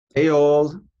Hey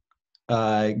all,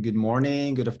 good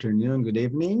morning, good afternoon, good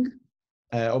evening.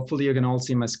 Hopefully you can all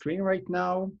see my screen right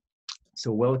now.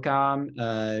 So welcome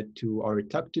to our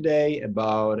talk today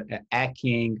about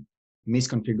hacking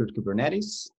misconfigured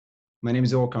Kubernetes. My name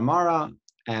is Or Kamara.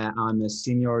 I'm a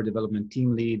senior development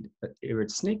team lead here at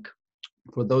Snyk.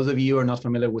 For those of you who are not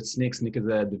familiar with Snyk, Snyk is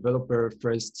a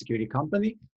developer-first security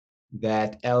company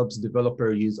that helps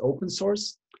developers use open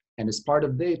source. And as part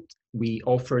of it, we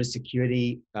offer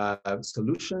security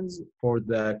solutions for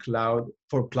the cloud,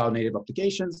 for cloud native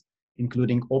applications,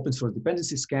 including open source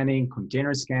dependency scanning,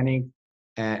 container scanning,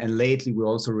 and lately we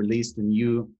also released a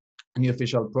new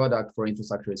official product for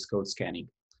infrastructure as code scanning.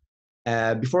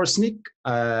 Before Snyk,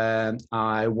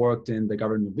 I worked in the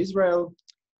government of Israel,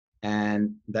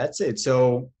 and that's it.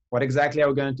 So what exactly are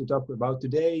we going to talk about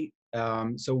today?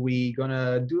 So we're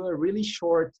gonna do a really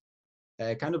short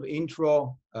kind of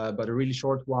intro, but a really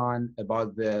short one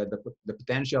about the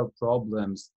potential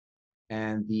problems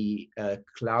and the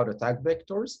cloud attack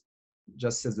vectors,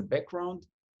 just as a background.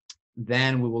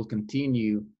 Then we will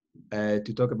continue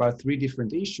to talk about three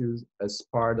different issues as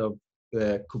part of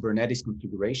the Kubernetes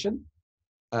configuration.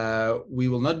 We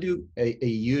will not do a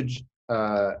huge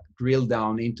drill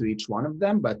down into each one of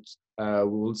them, but we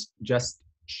will just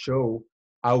show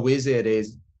how easy it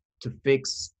is to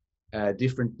fix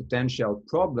different potential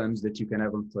problems that you can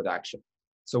have on production.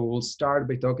 So we'll start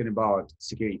by talking about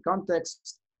security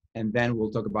context, and then we'll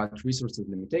talk about resources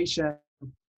limitation.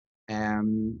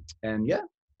 And yeah,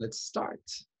 let's start.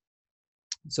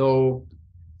 So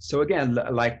so again,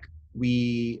 like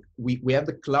we have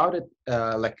the cloud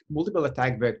like multiple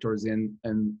attack vectors in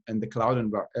the cloud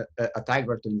attack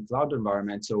vector in the cloud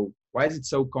environment. So why is it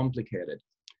so complicated?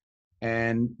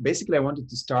 And basically, I wanted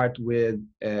to start with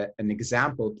an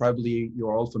example. Probably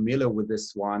you're all familiar with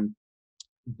this one,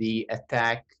 the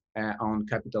attack on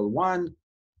Capital One.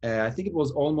 I think it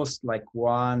was almost like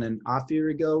 1.5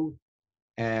 years ago.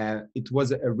 It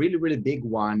was a really, really big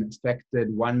one,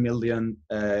 affected 1 million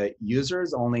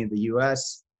users only in the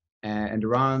US and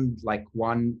around like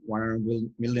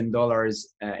 $100 million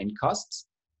in costs.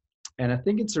 And I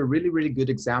think it's a really, really good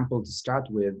example to start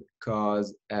with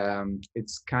because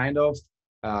it's kind of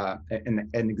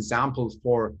an example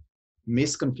for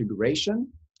misconfiguration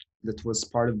that was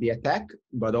part of the attack,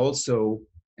 but also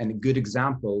a good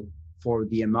example for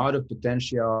the amount of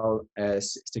potential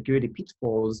security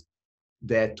pitfalls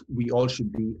that we all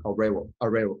should be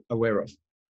aware of.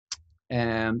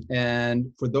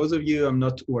 And for those of you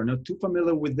who are not too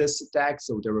familiar with this attack,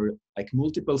 so there were like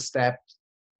multiple steps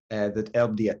that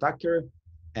helped the attacker.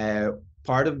 Uh,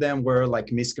 Part of them were like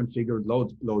misconfigured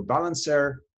load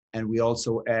balancer, and we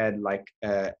also add like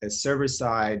a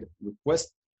server-side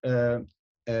request for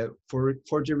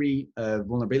forgery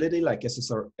vulnerability, like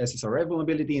SSRF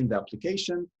vulnerability in the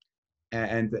application.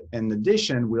 And in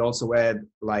addition, we also add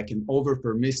like an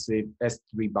over-permissive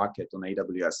S3 bucket on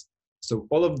AWS. So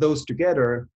all of those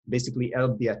together basically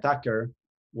help the attacker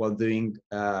while doing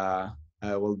the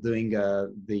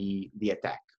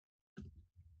attack.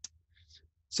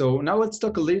 So now let's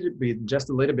talk just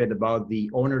a little bit about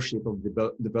the ownership of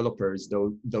developers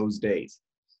those days.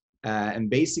 And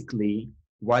basically,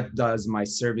 what does my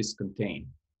service contain?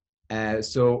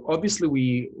 So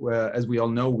obviously, as we all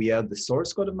know, we have the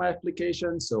source code of my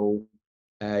application. So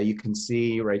you can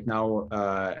see right now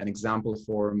an example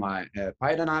for my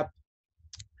Python app.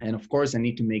 And of course, I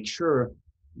need to make sure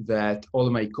that all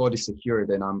of my code is secured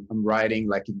and I'm writing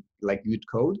like good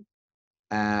code.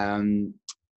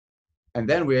 And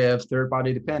then we have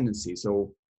third-party dependency.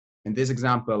 So in this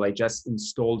example, I just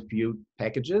installed few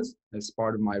packages as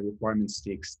part of my requirements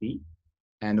TXT.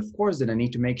 And of course, then I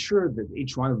need to make sure that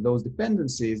each one of those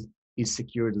dependencies is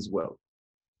secured as well.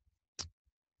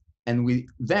 And we're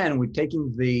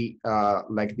taking the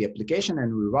like the application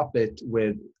and we wrap it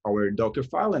with our Docker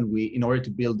file. And in order to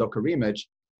build Docker image,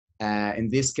 in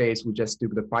this case, we just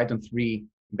took the Python 3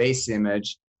 base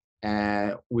image.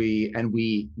 We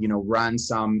run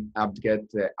some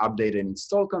apt-get update and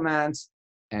install commands,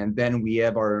 and then we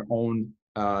have our own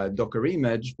Docker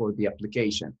image for the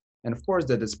application. And of course,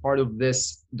 that as part of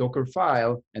this Docker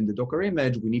file and the Docker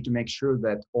image, we need to make sure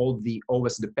that all the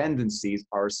OS dependencies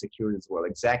are secured as well.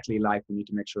 Exactly like we need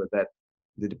to make sure that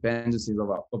the dependencies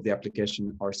of the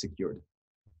application are secured.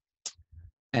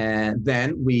 And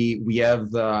then we have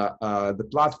the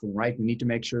platform, right? We need to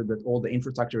make sure that all the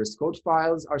infrastructure as code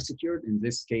files are secured. In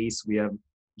this case, we have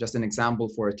just an example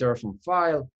for a Terraform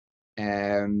file.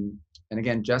 And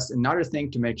again, just another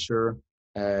thing to make sure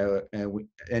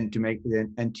and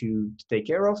to take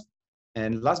care of.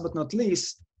 And last but not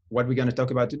least, what we're going to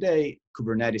talk about today,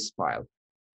 Kubernetes file.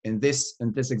 in this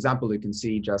example, you can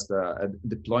see just a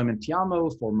deployment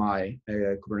YAML for my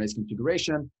Kubernetes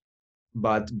configuration.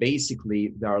 But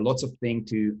basically, there are lots of things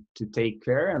to take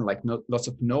care and like lots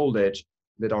of knowledge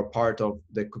that are part of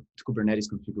the Kubernetes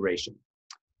configuration.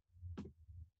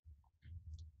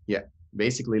 Yeah,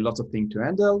 basically lots of things to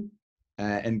handle,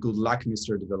 and good luck,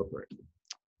 Mr. Developer.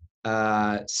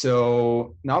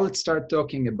 So now let's start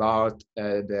talking about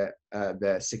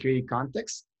the security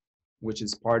context, which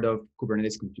is part of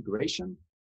Kubernetes configuration.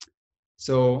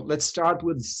 So let's start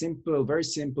with very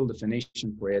simple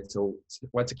definition for it. So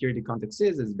what security context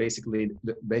is basically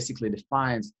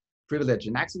defines privilege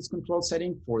and access control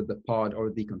setting for the pod or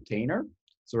the container.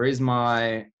 So here is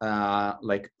my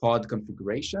like pod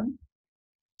configuration.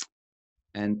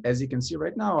 And as you can see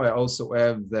right now, I also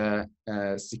have the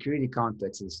security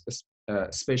context,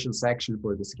 a special section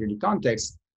for the security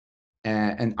context.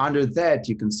 And under that,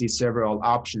 you can see several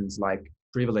options like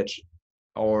privilege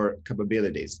or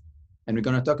capabilities. And we're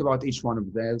going to talk about each one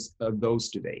of those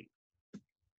today.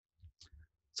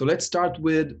 So let's start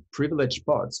with privilege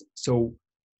pods. So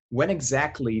when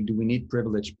exactly do we need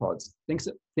privilege pods?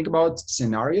 Think about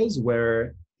scenarios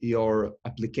where your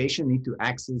application need to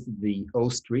access the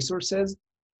host resources.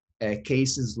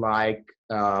 Cases like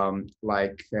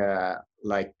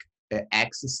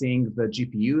accessing the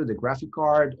GPU, the graphic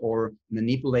card, or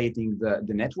manipulating the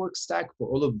network stack. For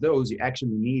all of those, you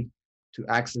actually need to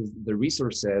access the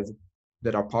resources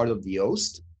that are part of the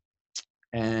host.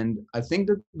 And I think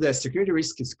that the security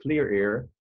risk is clear here.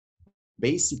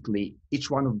 Basically,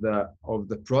 each one of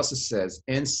the processes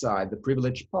inside the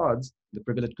privileged pods, the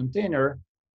privileged container,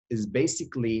 is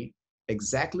basically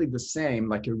exactly the same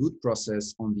like a root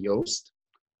process on the host.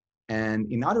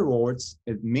 And in other words,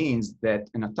 it means that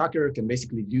an attacker can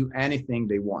basically do anything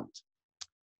they want.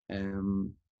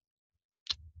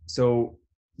 So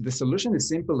the solution is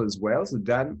simple as well. So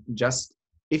that just,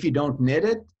 if you don't need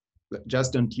it,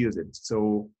 just don't use it.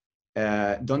 So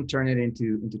don't turn it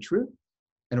into truth.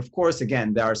 And of course,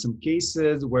 again, there are some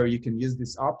cases where you can use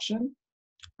this option,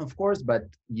 of course, but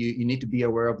you need to be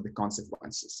aware of the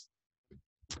consequences.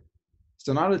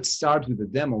 So now let's start with the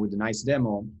demo, with a nice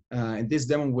demo. In this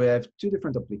demo, we have two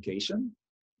different applications.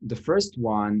 The first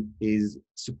one is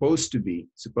supposed to be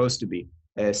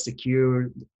a secure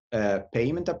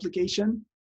payment application.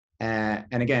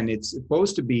 And again, it's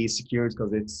supposed to be secured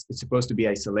because it's supposed to be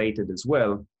isolated as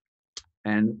well.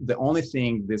 And the only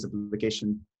thing this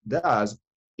application does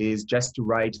is just to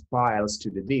write files to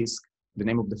the disk. The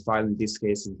name of the file in this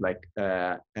case is like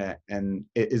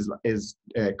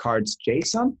cards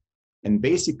JSON. And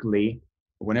basically,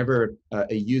 whenever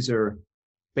a user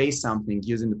pays something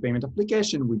using the payment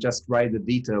application, we just write the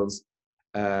details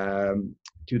to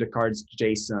the cards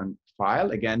JSON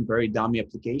file. Again, very dummy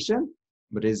application,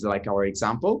 but is like our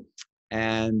example.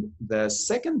 And the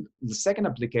second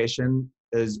application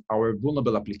is our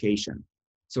vulnerable application.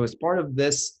 So as part of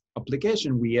this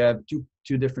application, we have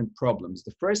two different problems.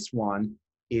 The first one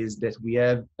is that we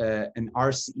have an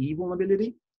RCE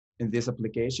vulnerability. In this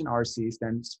application, RCE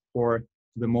stands for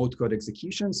remote code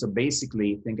execution. So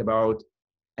basically, think about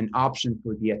an option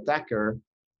for the attacker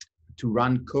to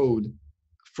run code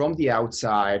from the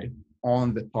outside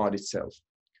on the pod itself.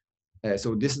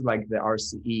 So this is like the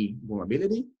RCE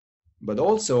vulnerability. But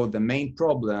also the main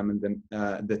problem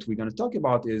that we're going to talk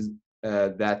about is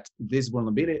that this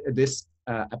vulnerability, this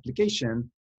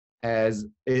application is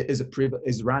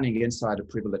running inside a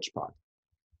privileged pod.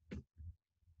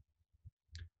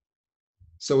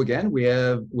 So again, we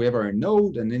have our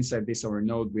node, and inside our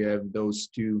node, we have those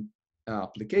two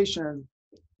applications.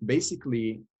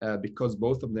 Basically, because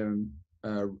both of them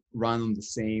run on the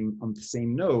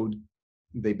same node,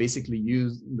 they basically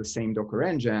use the same Docker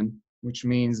engine, which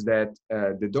means that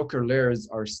the Docker layers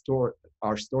are stored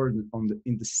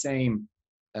in the same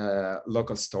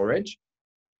local storage.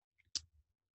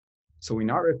 So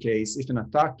in our case, if an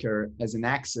attacker has an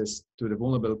access to the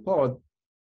vulnerable pod,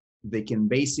 they can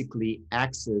basically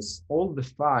access all the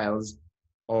files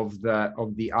of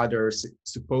the other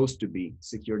supposed to be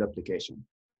secured application.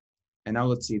 And now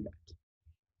let's see that.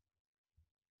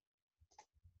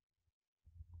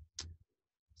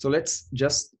 So let's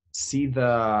just see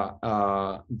the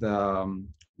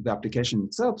application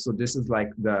itself. So this is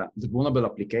like the vulnerable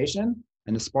application.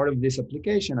 And as part of this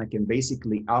application, I can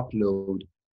basically upload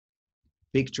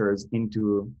pictures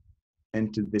into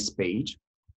this page.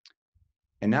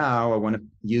 And now I want to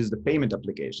use the payment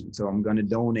application. So I'm going to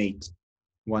donate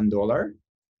 $1,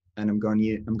 and I'm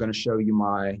going to show you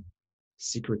my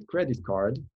secret credit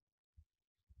card.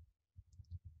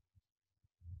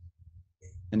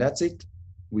 And that's it.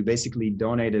 We basically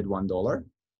donated $1.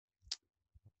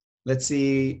 let's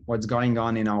see what's going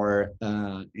on in our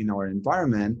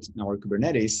environment, in our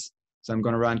Kubernetes. So I'm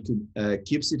going to run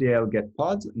kubectl get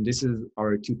pods, and this is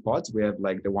our two pods. We have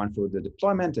like the one for the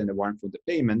deployment and the one for the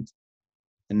payment.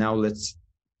 And now let's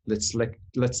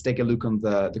take a look on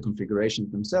the configuration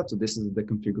themselves. So this is the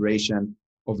configuration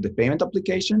of the payment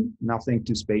application. Nothing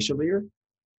too spatial here,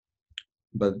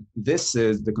 but this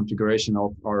is the configuration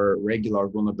of our regular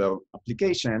vulnerable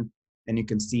application, and you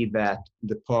can see that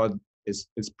the pod is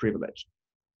privileged.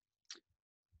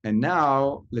 And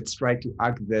now let's try to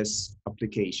hack this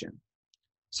application.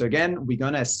 So again, we're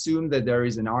going to assume that there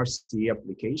is an RC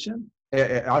application,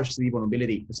 RC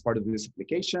vulnerability as part of this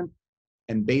application.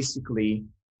 And basically,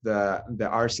 the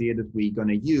RCA that we're going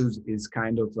to use is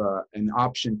kind of an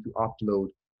option to upload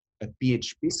a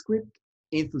PHP script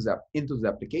into the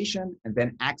application and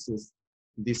then access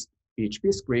this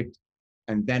PHP script.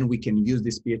 And then we can use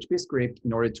this PHP script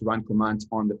in order to run commands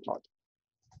on the pod.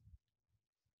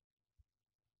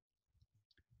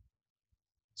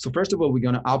 So first of all, we're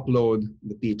going to upload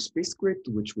the PHP script,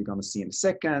 which we're going to see in a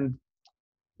second.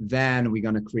 Then we're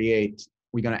going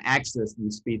to access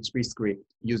this PHP script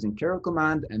using curl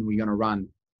command, and we're going to run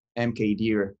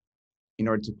mkdir in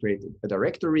order to create a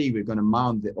directory. We're going to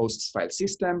mount the host's file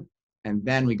system, and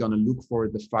then we're going to look for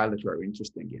the file that we're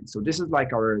interested in. So this is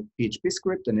like our PHP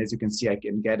script, and as you can see, I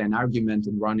can get an argument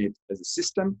and run it as a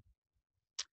system.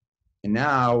 And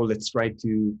now let's try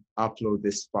to upload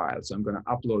this file. So I'm going to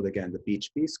upload again the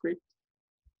PHP script.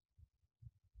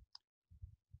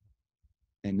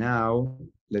 And now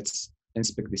let's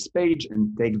inspect this page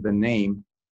and take the name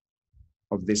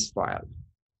of this file.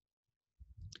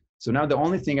 So now the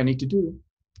only thing I need to do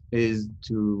is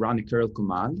to run a curl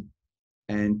command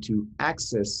and to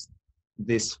access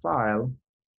this file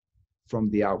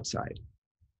from the outside.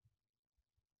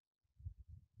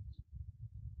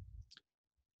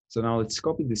 So now let's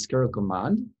copy this curl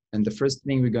command. And the first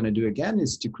thing we're going to do again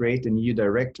is to create a new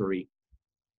directory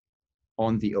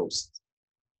on the host.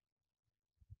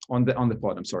 On the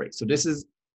pod, I'm sorry. So this is,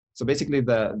 so basically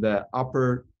the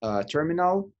upper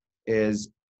terminal is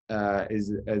a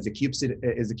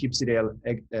kubectl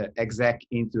exec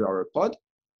into our pod,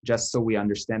 just so we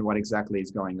understand what exactly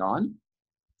is going on.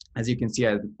 As you can see,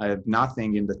 I have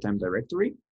nothing in the temp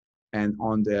directory, and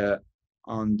on the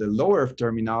lower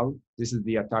terminal, this is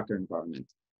the attacker environment.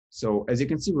 So as you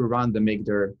can see, we run the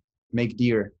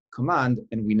mkdir command,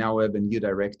 and we now have a new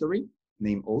directory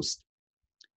named host.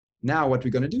 Now what we're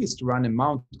going to do is to run a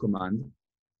mount command,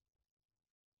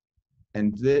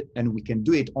 and we can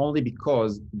do it only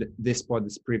because this pod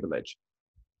is privileged.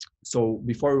 So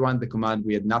before we run the command,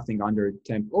 we had nothing under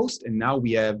temp host, and now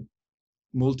we have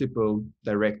multiple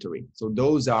directory. So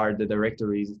those are the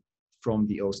directories from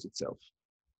the host itself.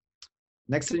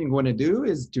 Next thing you want to do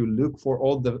is to look for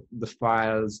all the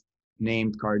files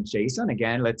named card.json.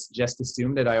 Again, let's just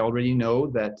assume that I already know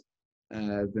that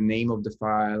the name of the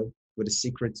file with a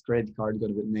secret credit card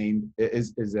got a name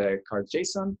is a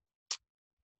card.json.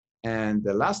 And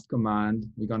the last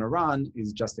command we're going to run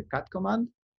is just a cat command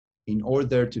in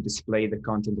order to display the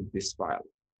content of this file.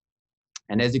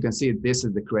 And as you can see, this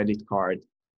is the credit card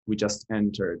we just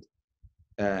entered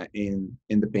in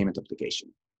the payment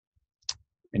application.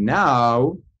 And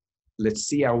now let's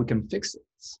see how we can fix it.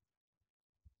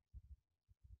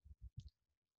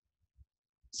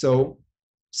 So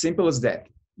simple as that.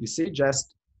 You see,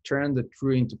 just turn the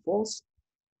true into false.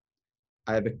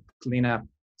 I have a cleanup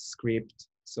script.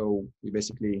 So we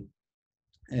basically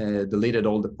deleted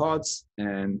all the pods,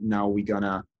 and now we're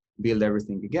gonna build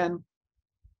everything again.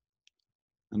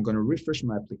 I'm gonna refresh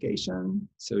my application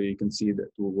so you can see that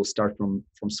we will start from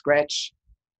scratch.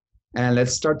 And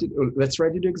let's try to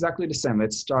do exactly the same.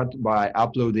 Let's start by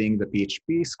uploading the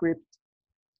PHP script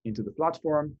into the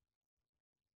platform.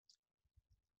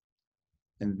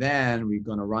 And then we're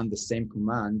gonna run the same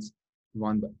commands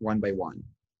one by one.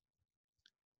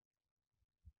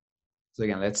 So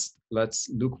again, let's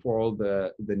look for all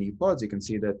the new pods. You can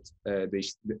see that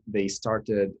they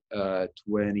started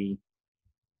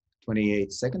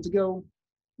 28 seconds ago.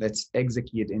 Let's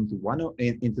execute into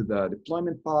the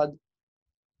deployment pod,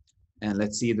 and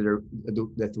let's see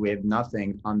that we have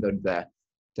nothing under the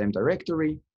temp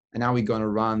directory. And now we're going to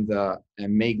run the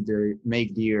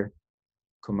mkdir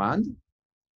command.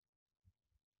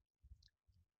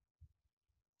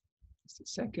 Just a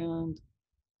second.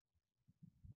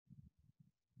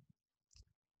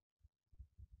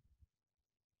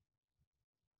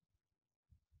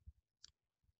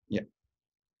 Yeah,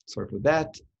 sorry for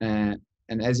that. And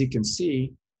as you can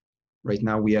see, right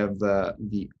now we have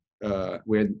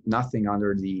we have nothing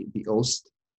under the host,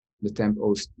 the temp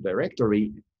host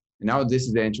directory, And now this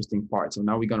is the interesting part. So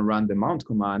now we're going to run the mount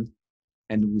command,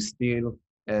 and we still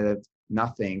have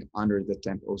nothing under the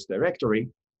temp host directory.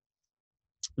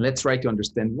 Let's try to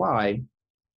understand why.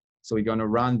 So we're going to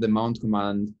run the mount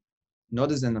command,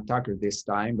 not as an attacker this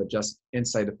time, but just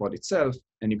inside the pod itself.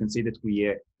 And you can see that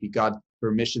we got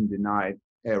permission denied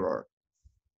error.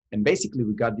 And basically,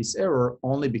 we got this error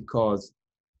only because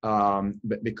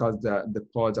the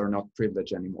pods are not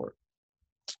privileged anymore.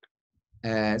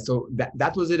 So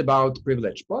that was it about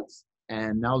privileged pods.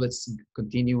 And now let's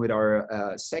continue with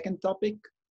our second topic.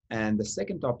 And the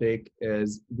second topic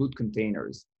is root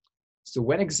containers. So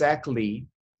when exactly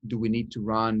do we need to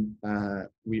run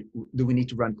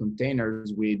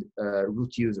containers with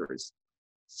root users?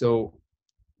 So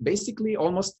basically,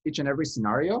 almost each and every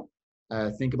scenario.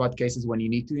 Think about cases when you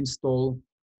need to install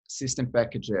system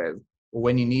packages, or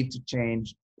when you need to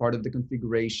change part of the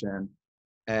configuration.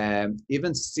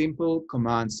 Even simple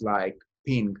commands like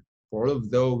ping, for all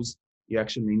of those, you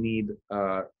actually need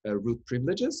root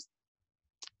privileges.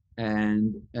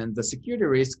 And the security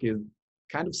risk is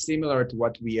kind of similar to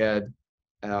what we had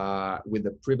with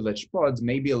the privileged pods,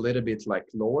 maybe a little bit like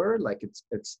lower. Like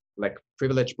it's like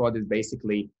privileged pod is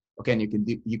basically okay, and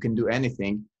you can do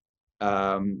anything.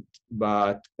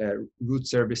 But root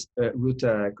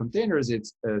containers,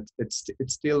 it's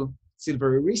still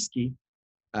very risky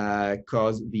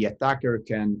because the attacker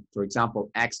can, for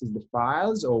example, access the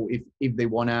files, or if they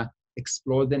want to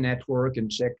explore the network and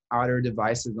check other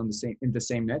devices in the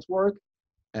same network.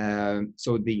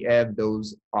 So they have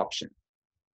those options.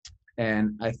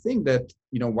 And I think that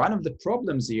one of the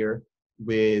problems here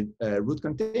with root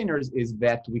containers is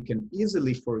that we can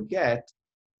easily forget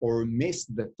or miss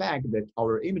the fact that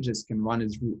our images can run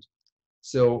as root.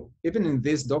 So even in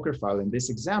this Docker file, in this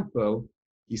example,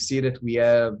 you see that we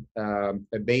have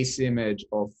a base image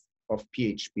of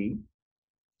PHP,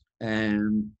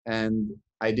 and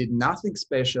I did nothing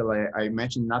special. I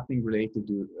mentioned nothing related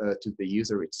to the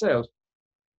user itself.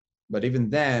 But even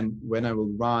then, when I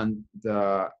will run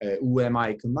the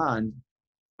UMI command,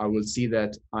 I will see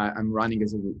that I'm running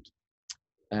as a root.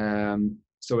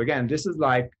 So again, this is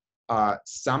like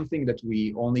something that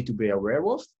we all need to be aware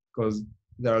of, because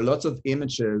there are lots of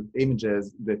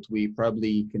images that we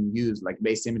probably can use, like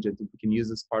base images that we can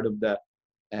use as part of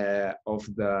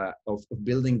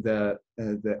building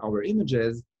our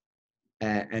images,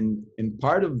 and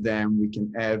part of them we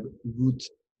can have root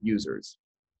users.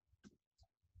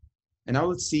 And now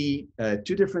let's see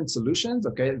two different solutions.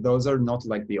 Okay, those are not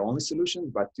like the only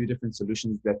solutions, but two different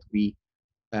solutions that we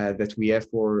have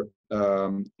for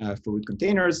root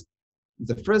containers.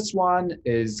 The first one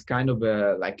is kind of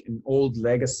like an old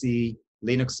legacy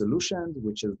Linux solution,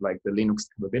 which is like the Linux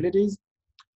capabilities.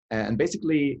 And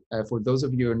basically, for those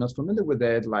of you who are not familiar with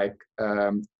it, like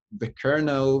the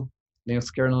Linux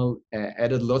kernel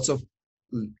added lots of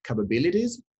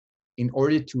capabilities in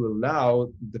order to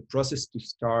allow the process to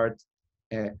start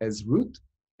as root,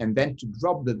 and then to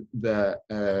drop the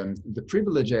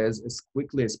privileges as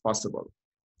quickly as possible.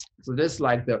 So this is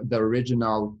like the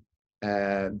original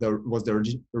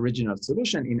original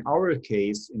solution. In our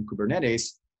case, in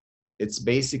Kubernetes,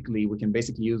 we can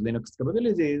basically use Linux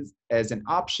capabilities as an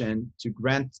option to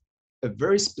grant a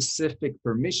very specific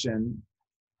list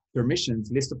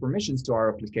of permissions to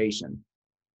our application.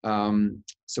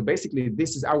 So basically,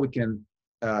 this is how we can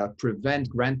prevent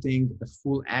granting a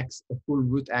full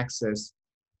root access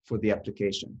for the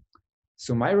application.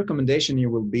 So my recommendation here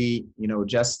will be,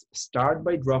 just start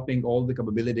by dropping all the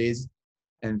capabilities,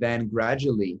 and then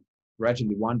gradually,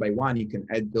 one by one, you can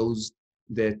add those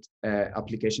that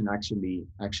application actually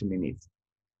needs.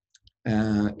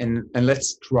 And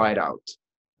let's try it out.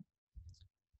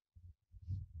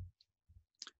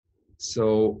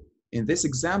 So in this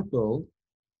example,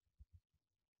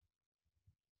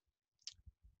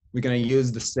 we're going to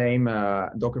use the same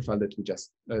Docker file that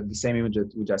the same image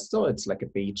that we just saw. It's like a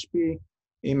PHP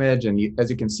image, and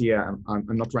as you can see, I'm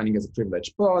not running as a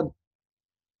privileged pod.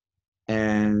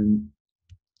 And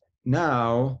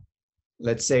now,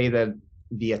 let's say that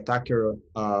the attacker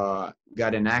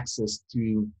got an access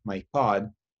to my pod.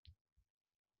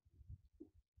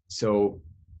 So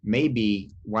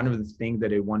maybe one of the things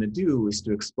that I want to do is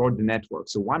to explore the network.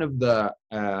 So one of the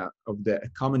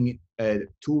common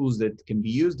tools that can be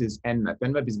used is Nmap.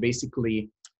 Nmap is basically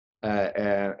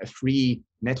a free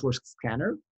network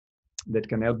scanner that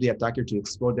can help the attacker to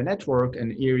explore the network.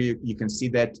 And here you can see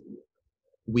that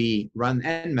we run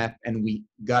Nmap, and we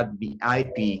got the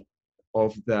IP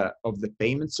of the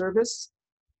payment service.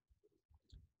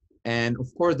 And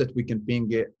of course that we can ping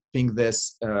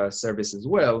this service as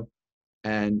well,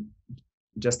 and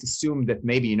just assume that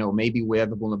maybe we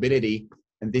have a vulnerability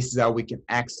And this is how we can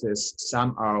access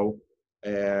somehow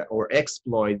or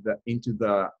exploit into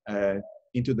the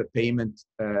payment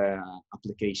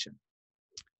application.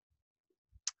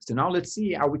 So now let's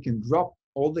see how we can drop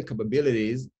all the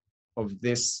capabilities of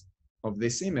this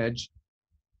image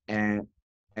and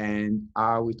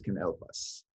how it can help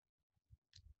us.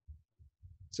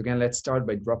 So again, let's start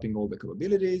by dropping all the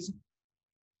capabilities.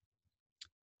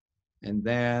 And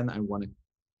then I want to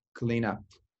clean up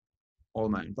all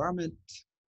my environment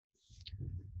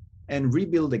and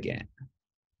rebuild again.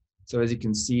 So as you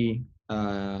can see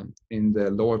in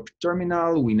the lower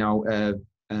terminal, we now have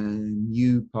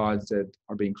new pods that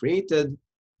are being created.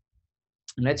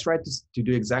 And let's try to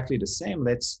do exactly the same.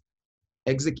 Let's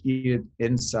execute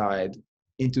inside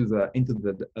into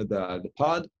the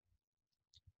pod.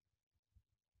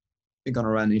 We're gonna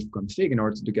run ifconfig in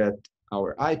order to get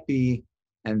our IP,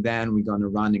 and then we're gonna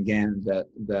run again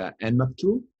the nmap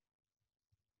tool.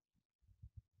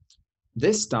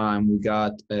 This time we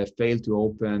got failed to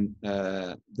open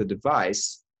the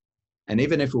device, and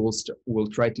even if we'll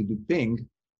try to do ping,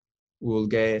 we'll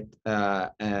get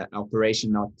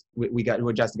operation not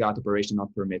we just got operation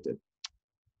not permitted.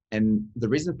 And the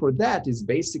reason for that is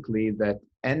basically that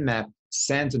nmap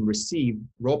sends and receives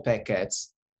raw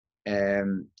packets,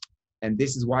 and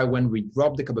this is why when we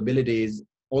drop the capabilities,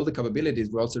 all the capabilities,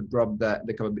 we also drop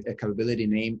the capability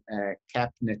name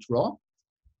capnet raw,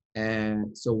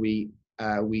 and so we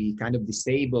kind of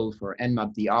disable for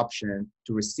nmap the option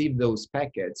to receive those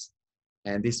packets,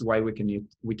 and this is why we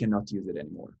cannot use it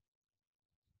anymore.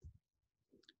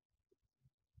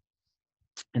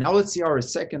 And now let's see our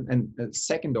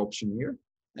second option here.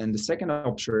 And the second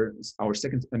option,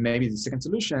 maybe the second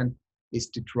solution, is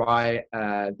to try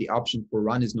the option for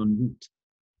run is non-root.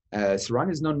 So run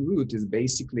is non-root is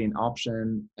basically an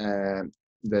option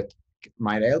that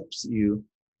might help you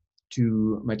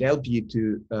to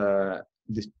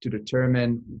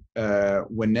determine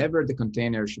whenever the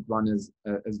container should run as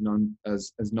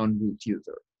non-root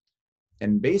user.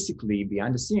 And basically,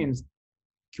 behind the scenes,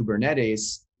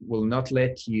 Kubernetes will not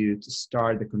let you to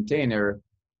start the container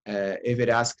if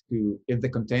the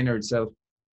container itself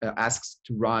asks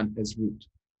to run as root.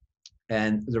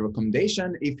 And the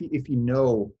recommendation, if you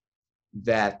know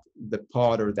that the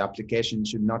pod or the application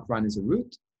should not run as a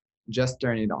root, just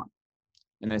turn it on.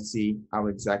 And let's see how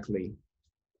exactly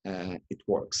it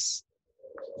works.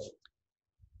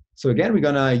 So again, we're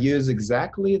gonna use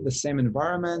exactly the same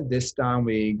environment. This time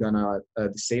we're gonna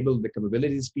disable the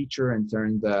capabilities feature and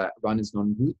turn the run as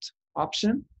non-root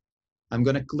option. I'm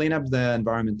gonna clean up the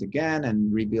environment again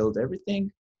and rebuild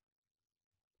everything.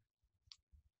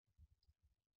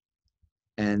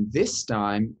 And this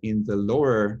time in the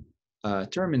lower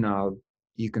terminal,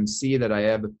 you can see that I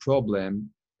have a problem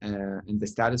and the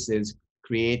status is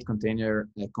create container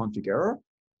config error.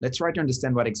 Let's try to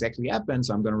understand what exactly happened.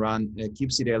 So I'm going to run a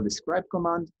kubectl describe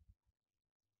command.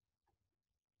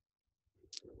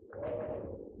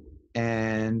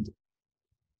 And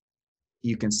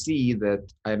you can see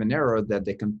that I have an error that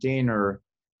the container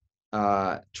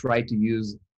tried to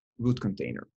use root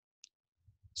container.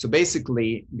 So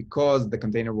basically, because the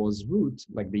container was root,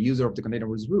 like the user of the container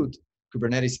was root,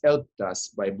 Kubernetes helped us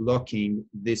by blocking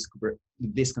this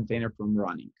container from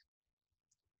running.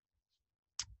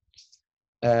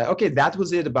 Okay, that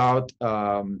was it about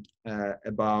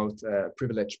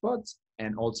privileged pods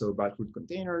and also about root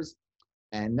containers.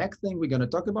 And next thing we're going to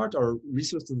talk about are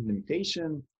resource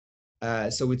limitation.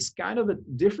 So it's kind of a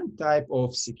different type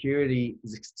of security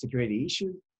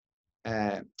issue,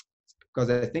 because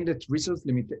I think that resource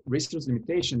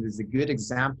limitation is a good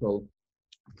example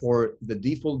for the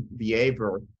default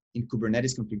behavior in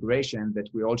Kubernetes configuration that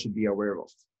we all should be aware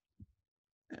of.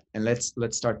 And let's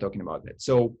start talking about that.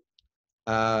 So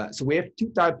we have two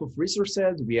types of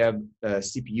resources. We have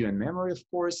CPU and memory, of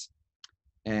course.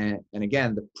 And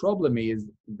again, the problem is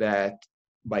that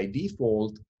by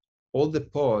default, all the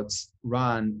pods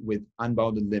run with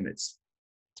unbounded limits.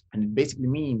 And it basically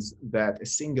means that a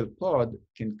single pod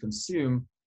can consume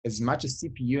as much as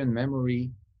CPU and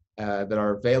memory that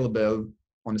are available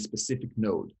on a specific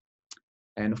node.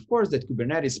 And of course, that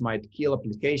Kubernetes might kill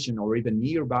application or even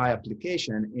nearby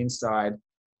application inside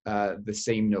the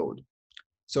same node.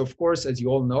 So of course, as you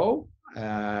all know,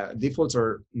 defaults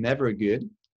are never good.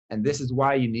 And this is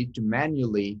why you need to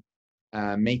manually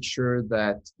make sure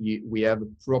that we have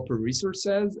proper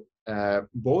resources,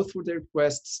 both for the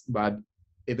requests, but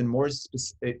even more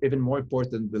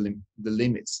important, the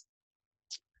limits.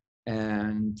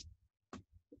 And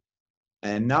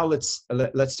now let's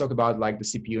talk about like the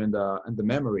CPU and the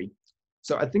memory.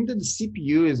 So I think that the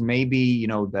CPU is maybe, you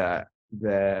know,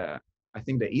 I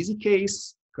think the easy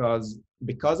case, because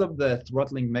because of the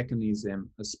throttling mechanism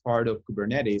as part of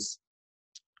Kubernetes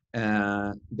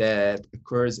that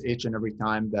occurs each and every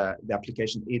time the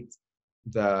application hits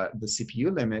the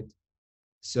CPU limit,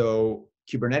 so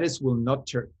Kubernetes will not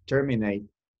terminate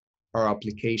our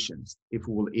applications if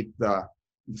we will hit the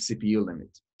CPU limit.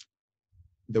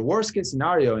 The worst case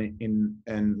scenario in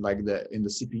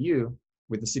the CPU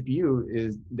with the CPU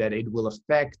is that it will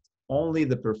affect only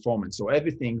the performance. So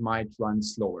everything might run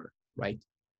slower, right?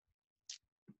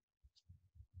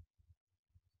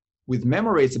 With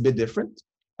memory, it's a bit different.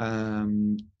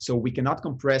 So we cannot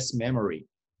compress memory.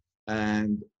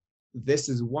 And this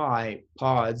is why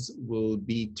pods will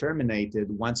be terminated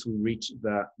once we reach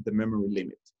the memory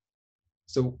limit.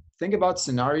 So think about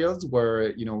scenarios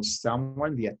where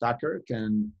someone, the attacker,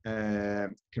 can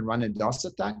run a DOS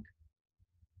attack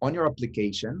on your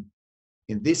application.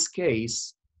 In this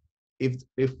case, if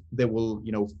they will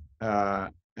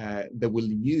they will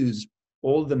use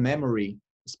all the memory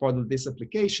as part of this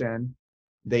application,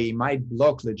 they might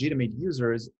block legitimate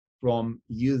users from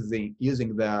using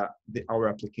our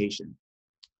application.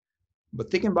 But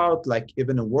think about like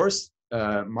even a worse,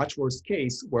 much worse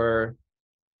case where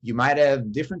you might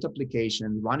have different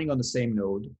applications running on the same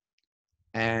node,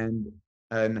 and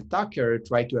an attacker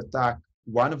tried to attack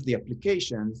one of the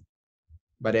applications,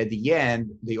 but at the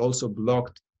end they also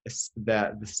blocked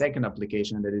the second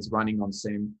application that is running on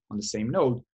the same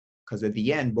node, because at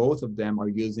the end both of them are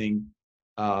using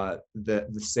the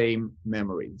same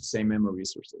memory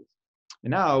resources.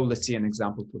 And now let's see an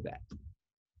example for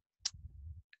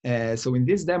that. So in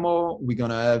this demo, we're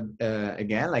gonna have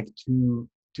again like two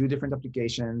different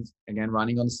applications again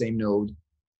running on the same node.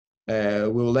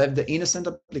 We will have the innocent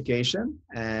application,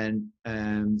 and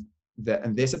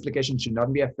this application should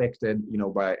not be affected,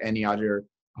 by any other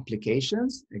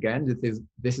applications. Again,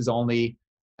 this is only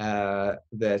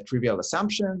the trivial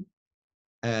assumption.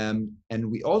 And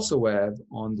we also have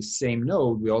on the same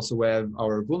node, we also have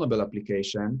our vulnerable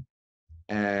application.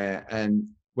 And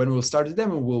when we'll start the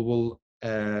demo,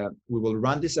 we will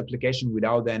run this application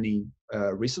without any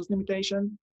resource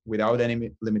limitation, without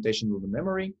any limitation with the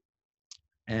memory.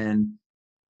 And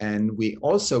we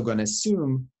also going to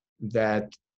assume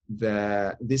that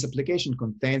this application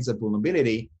contains a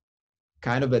vulnerability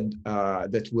kind of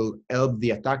that will help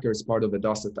the attacker as part of a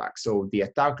DOS attack. So the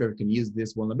attacker can use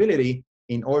this vulnerability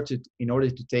in order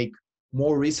to take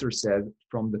more resources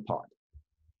from the pod.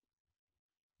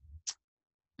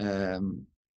 Again,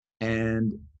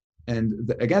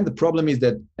 the problem is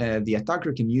that the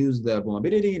attacker can use the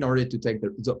vulnerability in order to take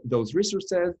those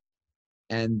resources,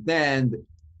 and then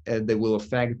they will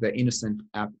affect the innocent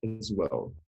app as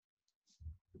well.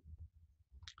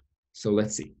 So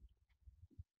let's see.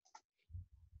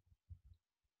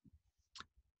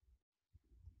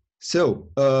 So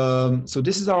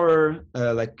this is our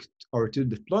our two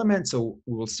deployments. So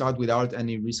we will start without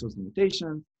any resource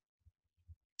limitation.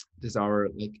 This is our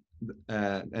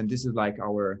and this is like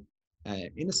our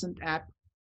innocent app.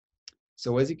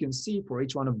 So as you can see, for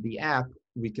each one of the app,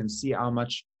 we can see how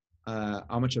much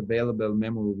available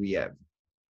memory we have.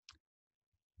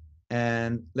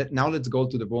 And now let's go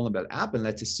to the vulnerable app, and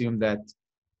let's assume that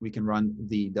we can run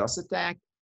the DOS attack,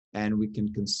 and we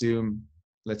can consume.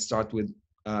 Let's start with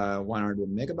 100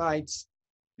 megabytes,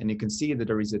 and you can see that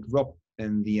there is a drop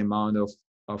in the amount of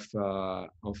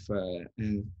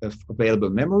available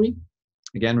memory.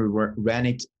 Again, we ran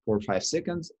it for 5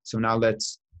 seconds. So now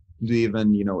let's do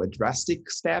even a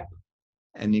drastic step,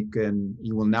 and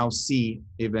you will now see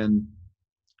even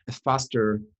a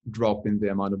faster drop in the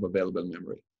amount of available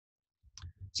memory.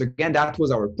 So again, that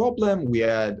was our problem. We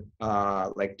had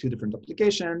like two different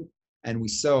applications, and we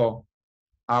saw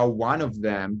how one of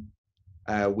them,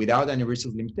 without any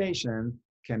resource limitation,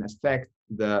 can affect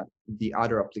the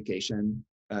other application.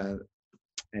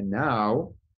 And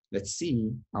now let's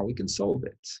see how we can solve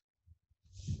it.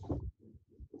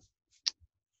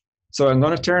 So I'm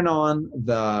going to turn on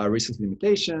the resource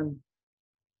limitation.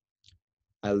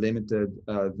 I limited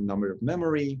the number of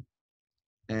memory.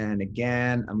 And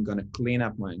again, I'm going to clean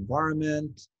up my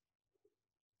environment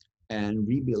and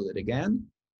rebuild it again.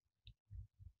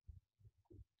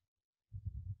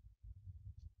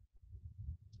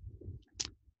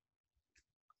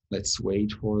 Let's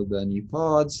wait for the new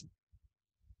pods.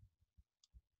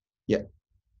 Yeah.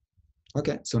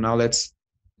 Okay, so now let's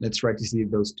try to see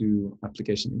those two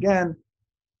applications again.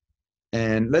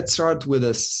 And let's start with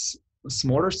a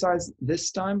smaller size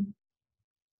this time.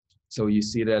 So you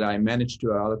see that I managed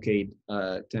to allocate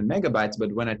 10 megabytes,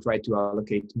 but when I try to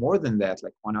allocate more than that,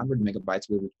 like 100 megabytes,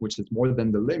 which is more than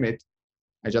the limit,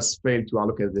 I just failed to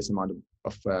allocate this amount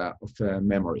of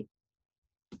memory.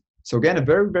 So again, a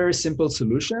very, very simple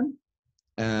solution,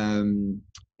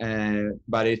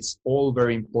 but it's all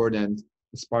very important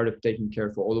as part of taking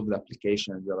care for all of the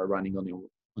applications that are running on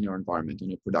your environment, on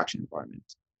your production environment.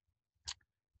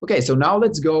 Okay, so now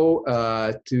let's go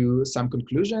to some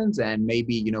conclusions, and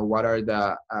maybe what are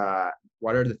the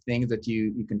things that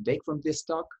you can take from this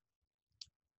talk.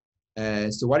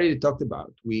 So what did we talk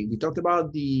about? We talked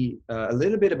about a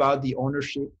little bit about the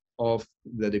ownership of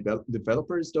the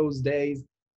developers those days,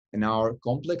 and how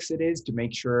complex it is to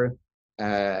make sure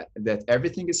that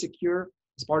everything is secure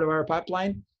as part of our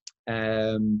pipeline.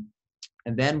 And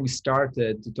then we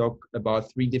started to talk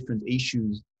about 3 different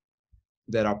issues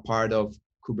that are part of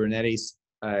Kubernetes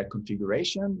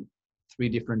configuration, 3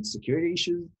 different security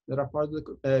issues that are part of the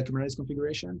Kubernetes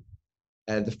configuration.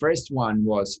 The first one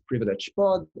was privileged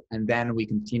pod, and then we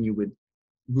continue with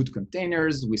root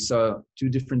containers. We saw 2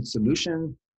 different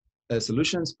solutions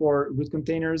for root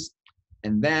containers,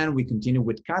 and then we continue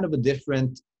with kind of a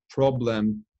different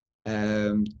problem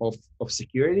of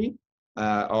security,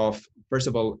 of first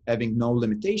of all having no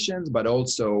limitations, but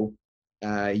also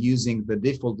using the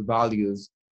default values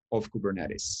of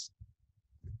Kubernetes.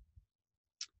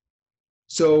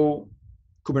 So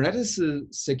Kubernetes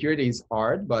security is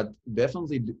hard, but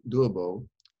definitely doable.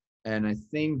 And I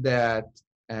think that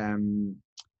that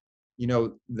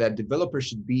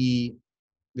developers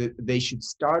they should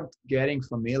start getting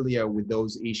familiar with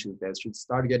those issues. They should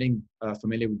start getting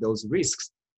familiar with those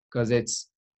risks, because it's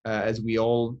as we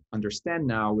all understand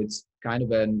now, it's kind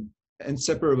of an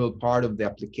inseparable part of the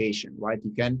application, right?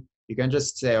 You can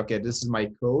just say, okay, this is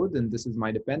my code and this is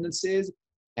my dependencies,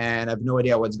 and I have no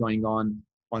idea what's going on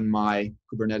my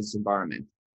Kubernetes environment.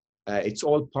 It's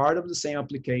all part of the same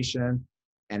application.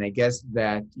 And I guess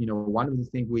that one of the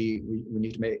things we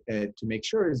need to make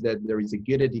sure is that there is a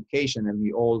good education, and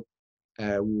we will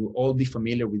all be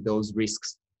familiar with those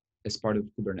risks as part of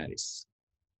Kubernetes.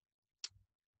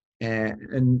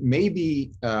 And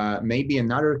maybe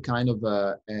another kind of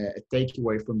a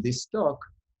takeaway from this talk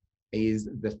is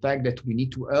the fact that we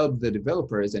need to help the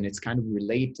developers, and it's kind of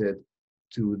related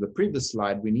to the previous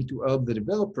slide. We need to help the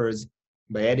developers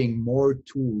by adding more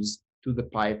tools to the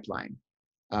pipeline.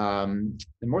 And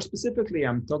more specifically,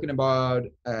 I'm talking about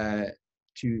the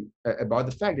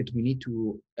fact that we need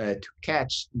to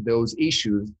catch those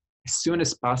issues as soon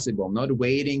as possible, not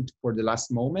waiting for the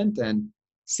last moment and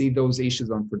see those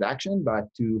issues on production, but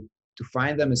to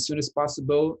find them as soon as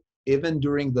possible, even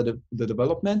during the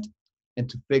development, and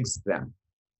to fix them.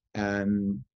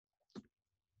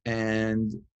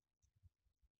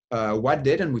 What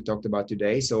didn't we talked about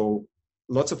today? So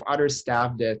lots of other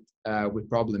stuff that we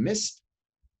probably missed.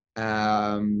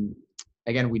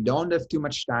 Again, we don't have too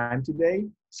much time today,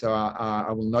 so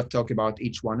I will not talk about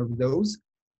each one of those.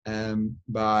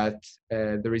 But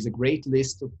there is a great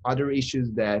list of other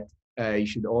issues that you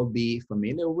should all be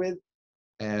familiar with.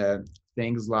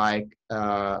 Things like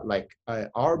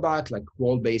RBAC, like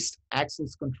role-based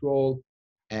access control,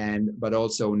 but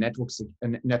also network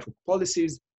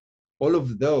policies. All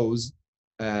of those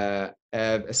have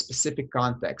a specific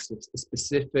context, a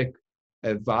specific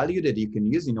value that you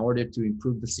can use in order to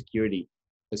improve the security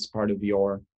as part of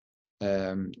your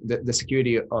the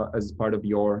security as part of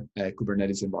your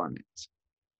Kubernetes environment.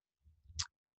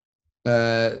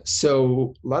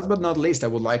 So last but not least, I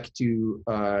would like to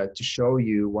show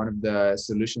you one of the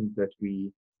solutions that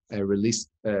we released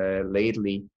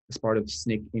lately as part of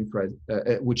Snyk Infra,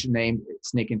 which named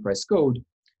Snyk Infra as Code.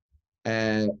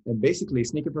 And basically,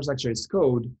 Snyk Infrastructure as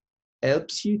Code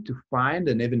helps you to find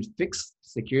and even fix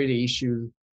security issues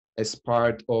as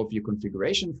part of your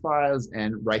configuration files.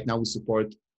 And right now we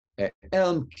support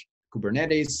Elm,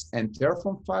 Kubernetes, and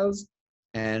Terraform files.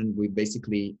 And we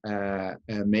basically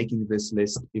making this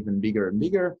list even bigger and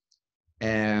bigger.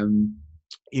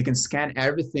 You can scan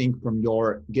everything from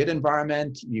your Git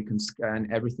environment. You can scan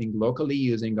everything locally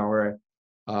using our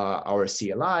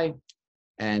CLI,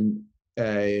 and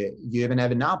you even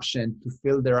have an option to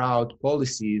filter out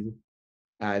policies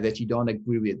that you don't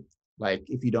agree with. Like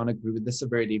if you don't agree with the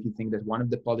severity, if you think that one of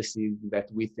the policies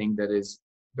that we think that is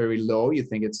very low, you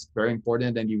think it's very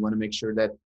important, and you want to make sure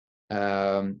that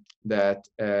that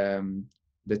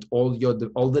all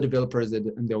the developers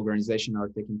in the organization are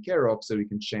taken care of, so you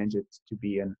can change it to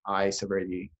be an high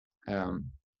severity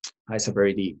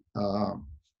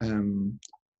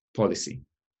policy.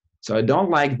 So I don't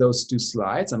like those 2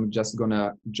 slides. I'm just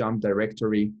gonna jump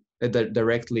directly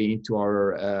into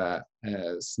our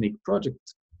Snyk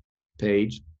project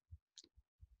page.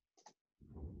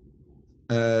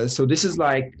 So this is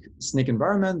like Snyk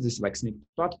environment. This is like Snyk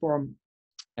platform,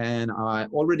 and I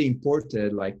already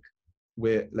imported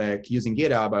using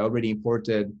GitHub. I already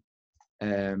imported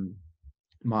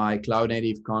my cloud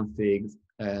native config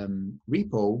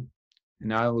repo. And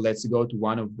now let's go to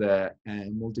one of the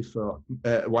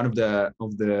one of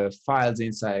the files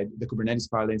inside the Kubernetes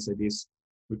file inside this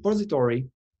repository.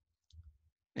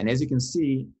 And as you can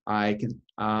see, I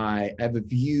have a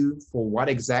view for what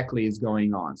exactly is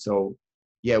going on. So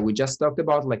yeah, we just talked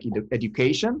about like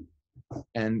education,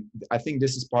 and I think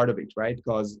this is part of it, right?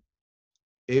 Because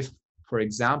if, for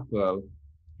example,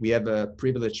 we have a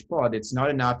privileged pod, it's not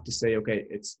enough to say, okay,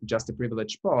 it's just a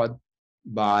privileged pod,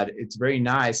 but it's very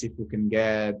nice if we can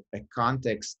get a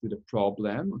context to the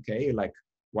problem, okay? Like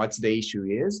what's the issue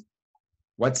is,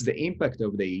 what's the impact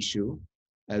of the issue,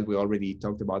 as we already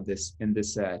talked about this in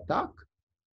this talk,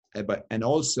 and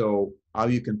also how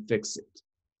you can fix it.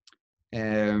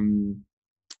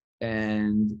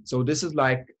 And so this is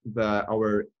like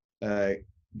our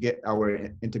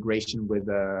integration with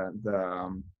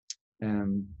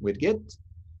with Git.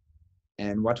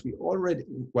 And what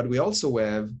we also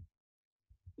have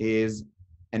is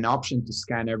an option to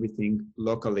scan everything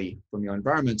locally from your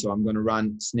environment. So I'm going to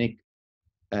run Snyk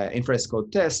infra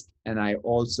code test, and I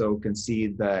also can see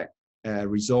the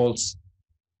results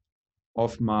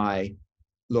of my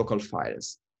local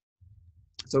files.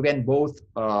 So again, both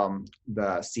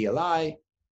the CLI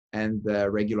and the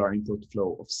regular input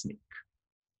flow of Snyk.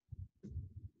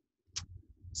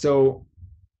 So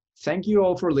thank you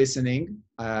all for listening.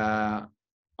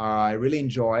 I really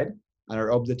enjoyed, and I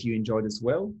hope that you enjoyed as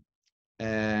well.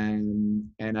 And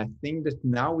I think that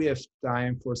now we have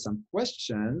time for some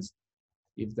questions.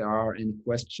 If there are any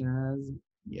questions,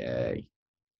 yay.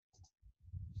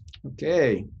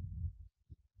 Okay.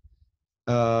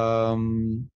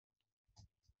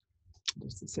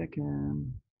 Just a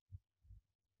second.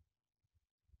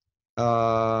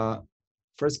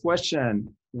 First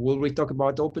question, will we talk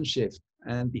about OpenShift?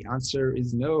 And the answer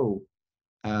is no.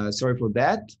 Sorry for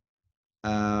that.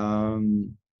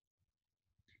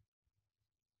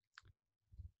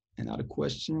 Another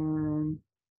question.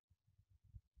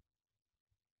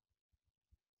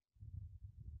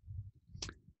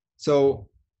 So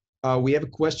we have a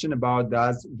question about,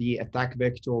 does the attack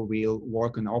vector will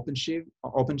work on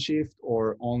OpenShift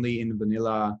or only in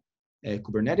vanilla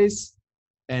Kubernetes?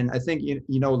 And I think you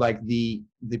know, like the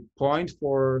point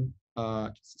for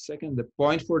just a second, the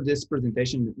point for this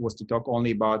presentation was to talk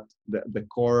only about the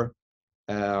core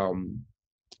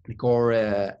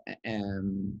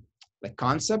like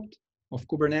concept of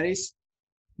Kubernetes.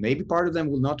 Maybe part of them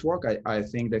will not work. I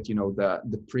think that, you know,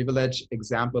 the privilege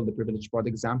example, the privilege pod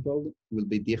example will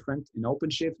be different in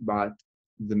OpenShift, but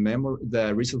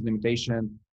the resource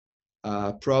limitation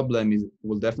problem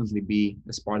will definitely be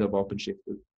as part of OpenShift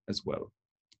as well.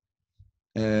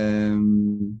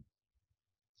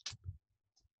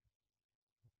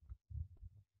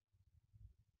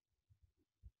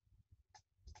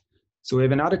 So we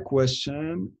have another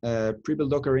question.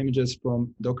 Pre-built Docker images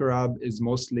from Docker Hub is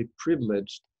mostly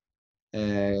privileged.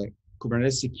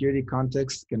 Kubernetes security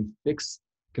context can fix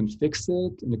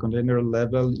it in the container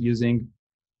level using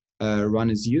run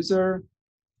as user.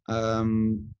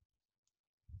 I'm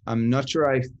not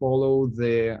sure I follow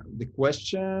the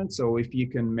question. So if you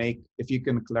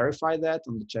can clarify that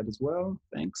on the chat as well,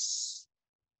 thanks.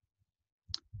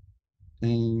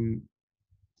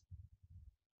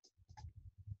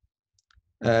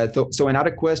 So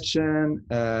another question,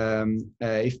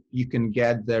 if you can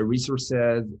get the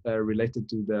resources related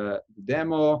to the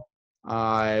demo,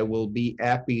 I will be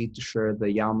happy to share the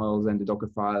YAMLs and the Docker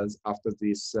files after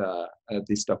this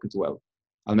talk as well.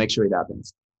 I'll make sure it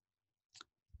happens.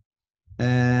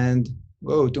 And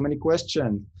whoa, too many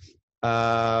questions.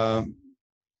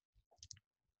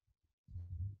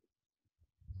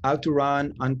 How to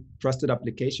run untrusted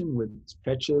application with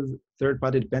fetches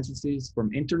third-party dependencies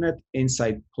from internet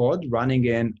inside pod running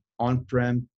an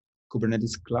on-prem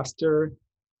Kubernetes cluster,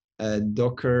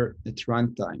 Docker at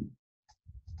runtime.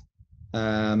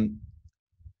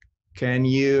 Can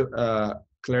you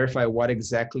clarify what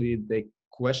exactly the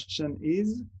question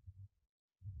is?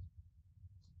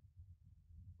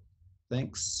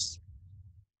 Thanks.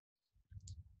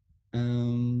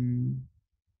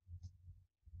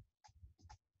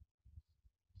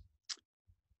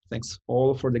 Thanks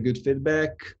all for the good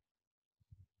feedback.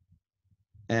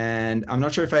 And I'm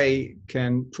not sure if I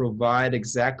can provide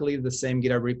exactly the same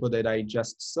GitHub repo that I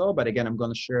just saw, but again, I'm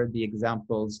going to share the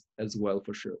examples as well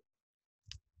for sure.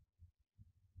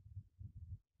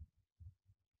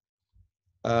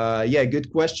 Yeah,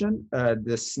 good question.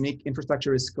 The Snyk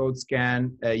infrastructure as code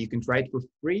scan, you can try it for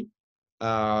free.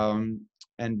 And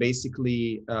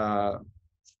basically,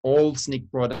 all Snyk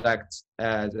products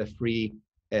as a free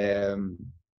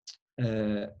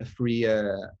a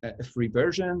free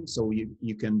version, so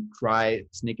you can try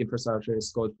Snyk infrastructure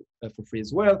as code for free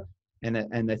as well. And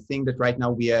I think that right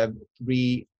now we have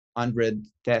 300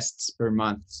 tests per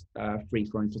month free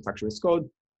for infrastructure as code.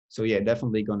 So yeah,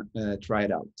 definitely gonna try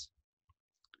it out.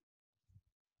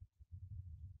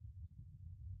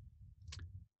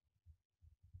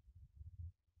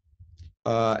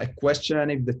 A question: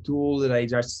 if the tool that I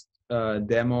just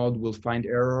demoed will find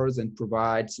errors and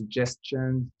provide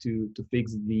suggestions to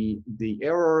fix the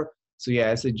error. So yeah,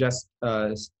 as I just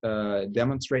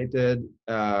demonstrated,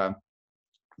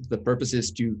 the purpose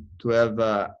is to have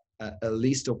a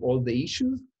list of all the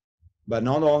issues, but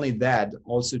not only that,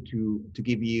 also to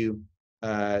give you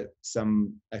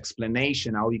some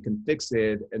explanation how you can fix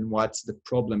it and what's the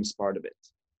problems part of it.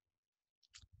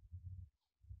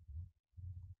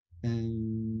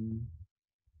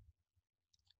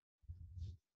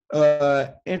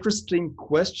 Interesting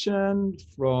question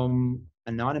from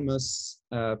anonymous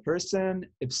person.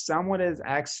 If someone has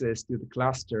access to the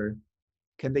cluster,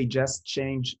 can they just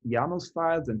change YAML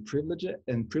files and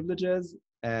privileges?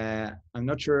 I'm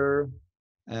not sure.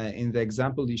 In the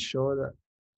example you showed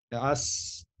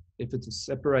us, if it's a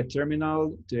separate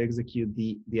terminal to execute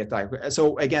the attack.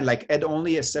 So again, like add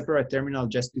only a separate terminal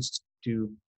just to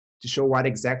show what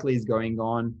exactly is going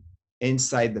on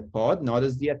inside the pod, not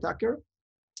as the attacker.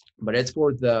 But as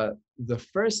for the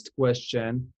first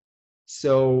question,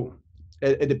 so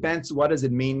it depends. What does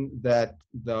it mean that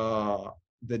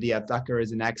the attacker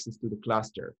has an access to the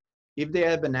cluster? If they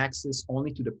have an access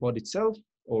only to the pod itself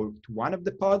or to one of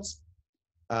the pods,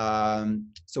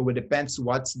 so it depends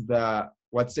what's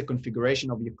the configuration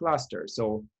of your cluster.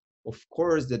 So of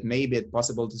course that may be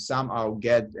possible to somehow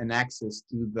get an access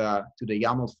to the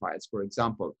YAML files, for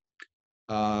example.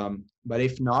 But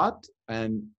if not,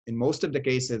 and in most of the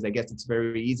cases, I guess it's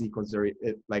very easy because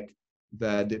like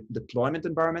the deployment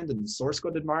environment and the source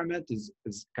code environment is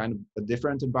kind of a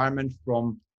different environment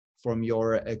from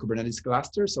your Kubernetes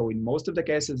cluster. So in most of the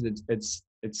cases,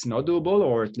 it's not doable,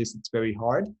 or at least it's very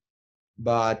hard.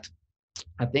 But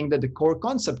I think that the core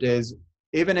concept is,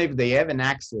 even if they have an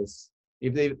access,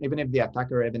 even if the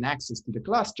attacker have an access to the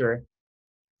cluster,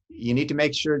 you need to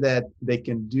make sure that they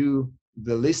can do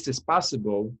the least as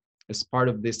possible as part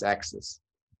of this access.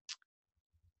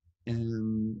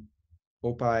 And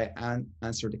hope I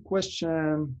answered the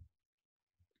question.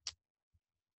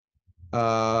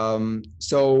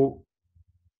 So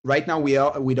right now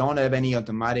we don't have any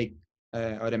automatic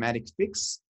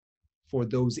fix for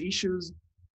those issues,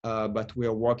 but we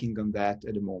are working on that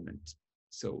at the moment.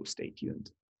 So stay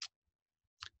tuned.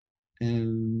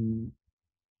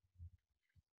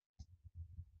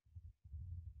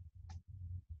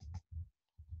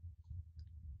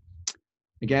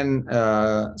 Again,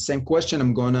 same question.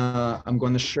 I'm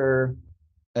gonna share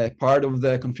part of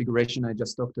the configuration I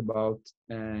just talked about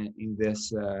in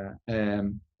this,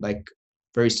 like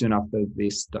very soon after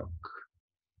this talk.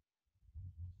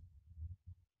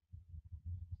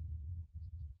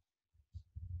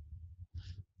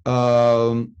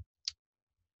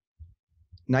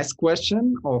 Nice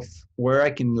question of where I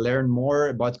can learn more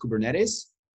about Kubernetes.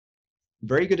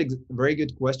 Very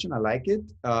good question. I like it.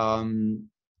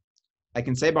 I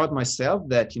can say about myself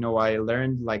that, I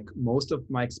learned like most of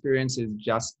my experiences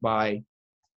just by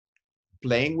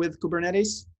playing with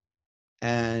Kubernetes.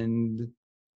 And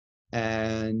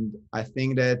I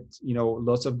think that,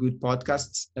 lots of good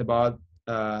podcasts about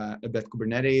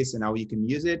Kubernetes and how you can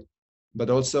use it, but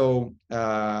also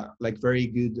like very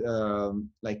good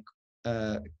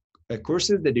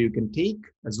courses that you can take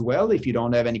as well if you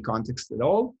don't have any context at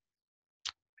all.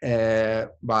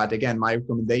 But again, my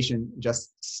recommendation,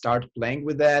 just start playing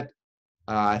with that.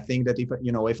 I think that if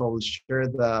I will share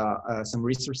some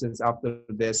resources after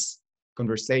this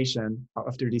conversation,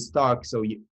 after this talk, so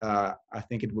I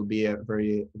think it will be a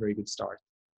very, very good start.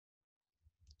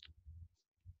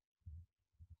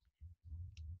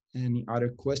 Any other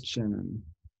question?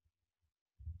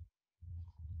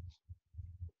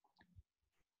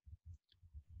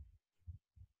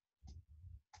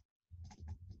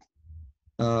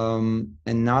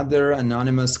 Another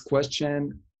anonymous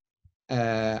question,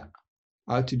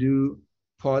 how to do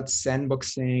pod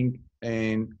sandboxing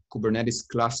in Kubernetes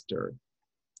cluster.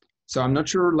 So I'm not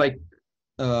sure,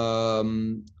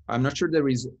 I'm not sure there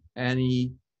is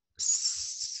any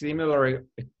similar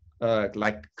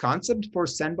like concept for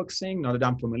sandboxing, not that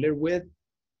I'm familiar with.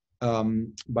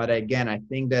 But again, I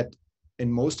think that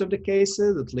in most of the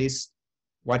cases, at least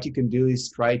what you can do is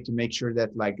try to make sure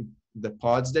that like the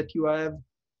pods that you have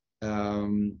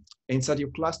inside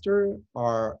your cluster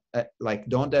are like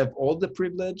don't have all the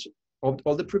privileges,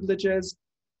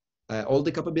 all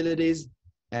the capabilities,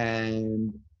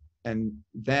 and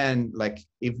then like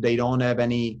if they don't have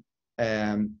any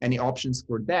options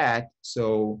for that,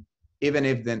 so even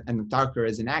if then an attacker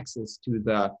has an access to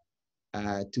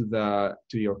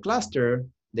your cluster,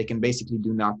 they can basically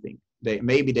do nothing.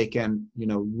 Maybe they can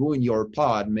ruin your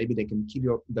pod, maybe they can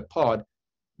kill the pod,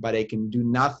 but they can do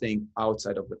nothing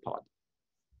outside of the pod.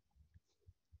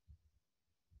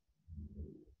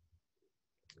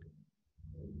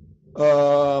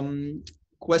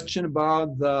 Question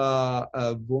about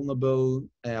the vulnerable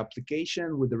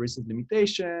application with the recent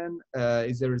limitation.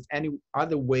 Is there any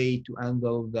other way to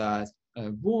handle the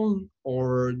vuln,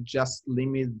 or just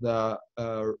limit the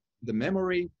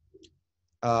memory?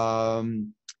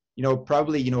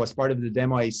 Probably, as part of the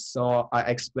demo, I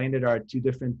explained there are two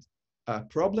different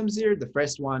problems here. The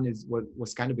first one is what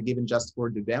was kind of a given just for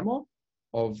the demo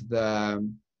of the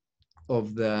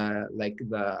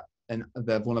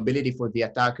vulnerability for the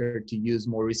attacker to use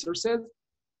more resources.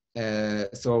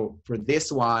 So for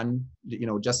this one,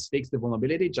 just fix the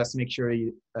vulnerability. Just make sure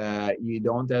you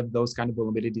don't have those kind of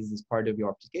vulnerabilities as part of your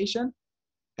application.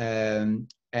 And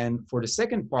for the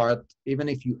second part, even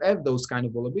if you have those kind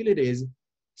of vulnerabilities,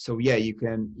 so yeah, you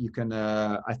can.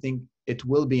 I think it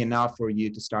will be enough for you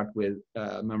to start with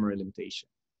memory limitation.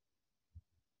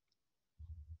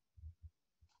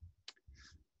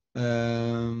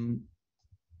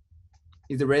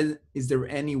 Is there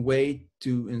any way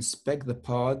to inspect the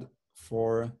pod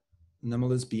for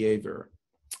anomalous behavior?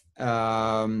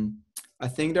 I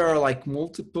think there are like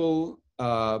multiple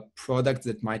products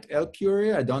that might help you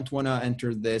here. I don't want to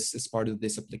enter this as part of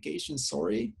this application,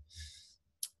 sorry.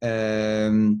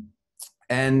 And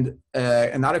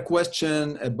another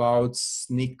question about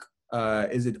Snyk,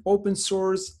 is it open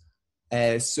source?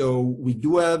 So we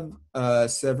do have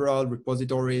several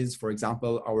repositories. For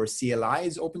example, our CLI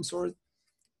is open source,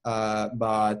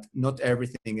 but not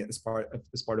everything as part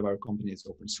of our company is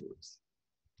open source.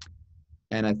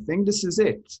 And I think this is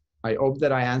it. I hope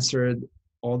that I answered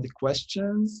all the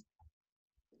questions.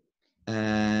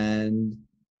 And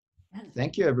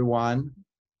thank you, everyone.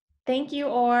 Thank you,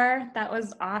 Or. That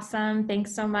was awesome.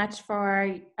 Thanks so much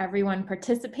for everyone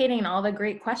participating and all the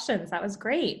great questions. That was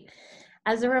great.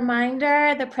 As a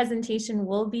reminder, the presentation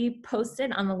will be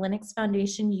posted on the Linux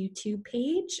Foundation YouTube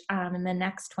page in the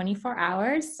next 24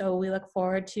 hours. So we look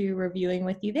forward to reviewing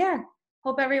with you there.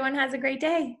 Hope everyone has a great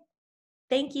day.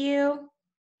 Thank you.